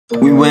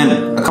We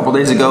went a couple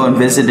days ago and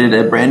visited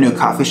a brand new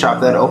coffee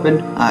shop that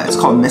opened. It's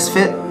called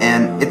Misfit,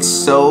 and it's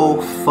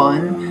so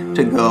fun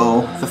to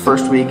go the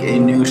first week a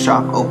new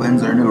shop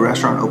opens or a new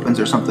restaurant opens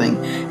or something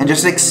and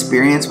just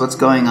experience what's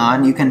going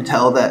on. You can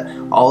tell that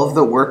all of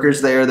the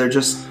workers there, they're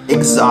just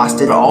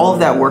exhausted. All of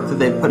that work that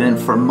they put in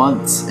for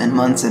months and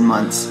months and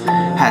months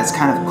has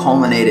kind of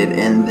culminated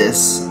in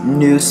this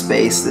new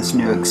space, this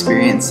new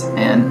experience,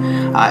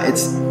 and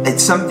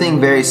it's something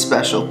very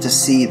special to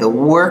see the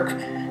work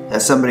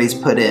that somebody's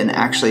put in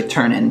actually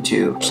turn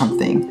into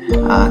something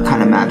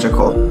kind of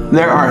magical.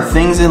 There are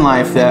things in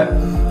life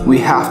that we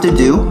have to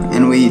do,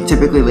 and we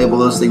typically label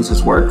those things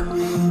as work.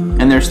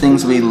 And there's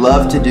things we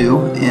love to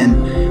do,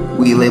 and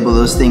we label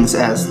those things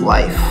as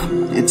life.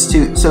 It's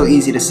so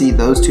easy to see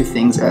those two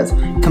things as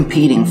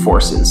competing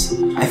forces.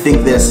 I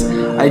think this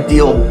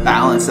ideal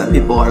balance that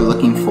people are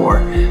looking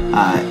for,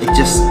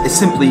 it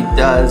simply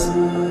does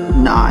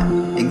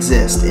not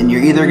exist, and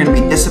you're either going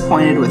to be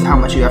disappointed with how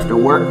much you have to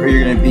work, or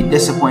you're going to be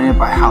disappointed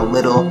by how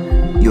little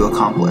you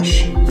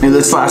accomplish.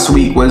 This last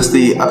week was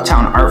the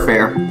Uptown Art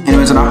Fair, and it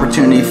was an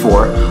opportunity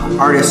for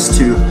artists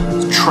to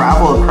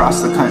travel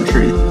across the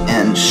country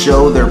and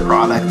show their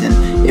product.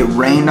 And it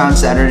rained on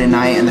Saturday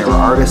night, and there were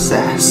artists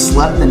that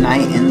slept the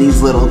night in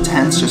these little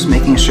tents, just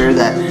making sure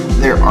that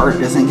their art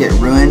doesn't get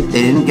ruined.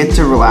 They didn't get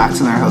to relax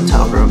in their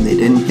hotel room. They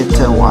didn't get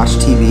to watch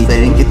TV. They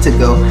didn't get to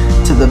go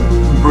to the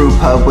brew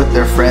pub with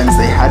their friends.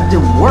 They had to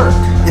work.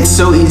 It's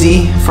so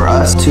easy for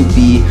us to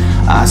be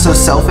so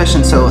selfish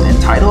and so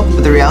entitled,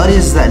 but the reality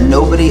is that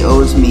nobody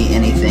owes me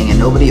anything and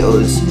nobody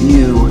owes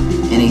you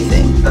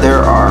anything. There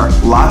are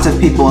lots of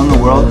people in the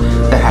world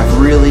that have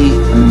really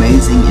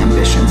amazing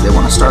ambitions. They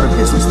want to start a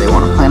business, they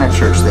want to plant a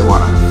church, they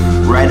want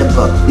to write a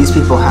book. These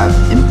people have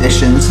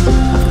ambitions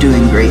of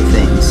doing great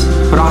things.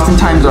 But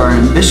oftentimes our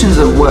ambitions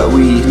of what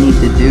we need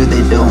to do,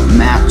 they don't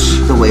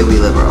match the way we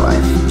live our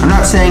life. I'm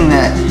not saying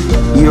that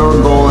your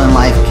goal in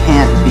life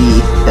can't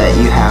be that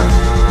you have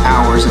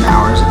hours and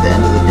hours at the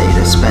end of the day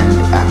to spend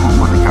at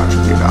home on the couch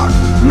with your dog.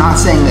 I'm not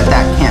saying that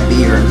that can't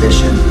be your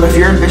ambition. But if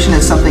your ambition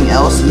is something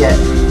else, yet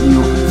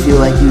you feel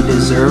like you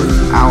deserve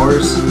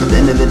hours at the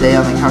end of the day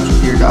on the couch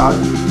with your dog,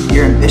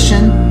 your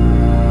ambition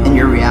and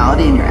your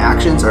reality and your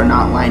actions are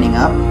not lining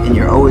up, and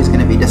you're always going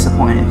to be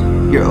disappointed.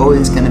 You're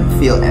always going to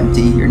feel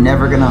empty. You're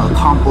never going to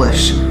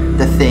accomplish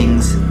the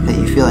things that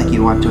you feel like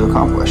you want to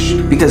accomplish.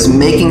 Because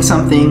making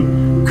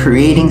something,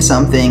 creating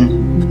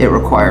something, it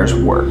requires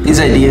work. These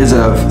ideas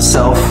of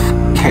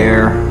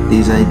self-care,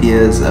 these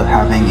ideas of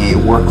having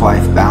a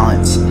work-life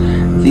balance,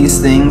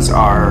 these things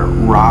are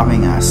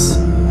robbing us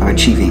of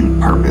achieving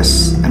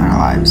purpose in our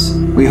lives.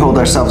 We hold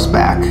ourselves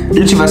back.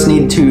 Each of us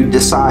need to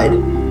decide,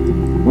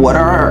 what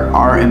are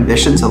our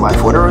ambitions in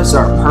life? What is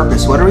our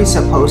purpose? What are we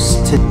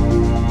supposed to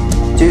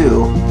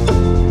do?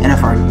 And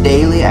if our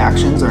daily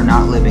actions are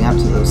not living up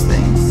to those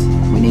things,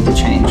 we need to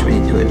change, we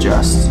need to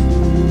adjust.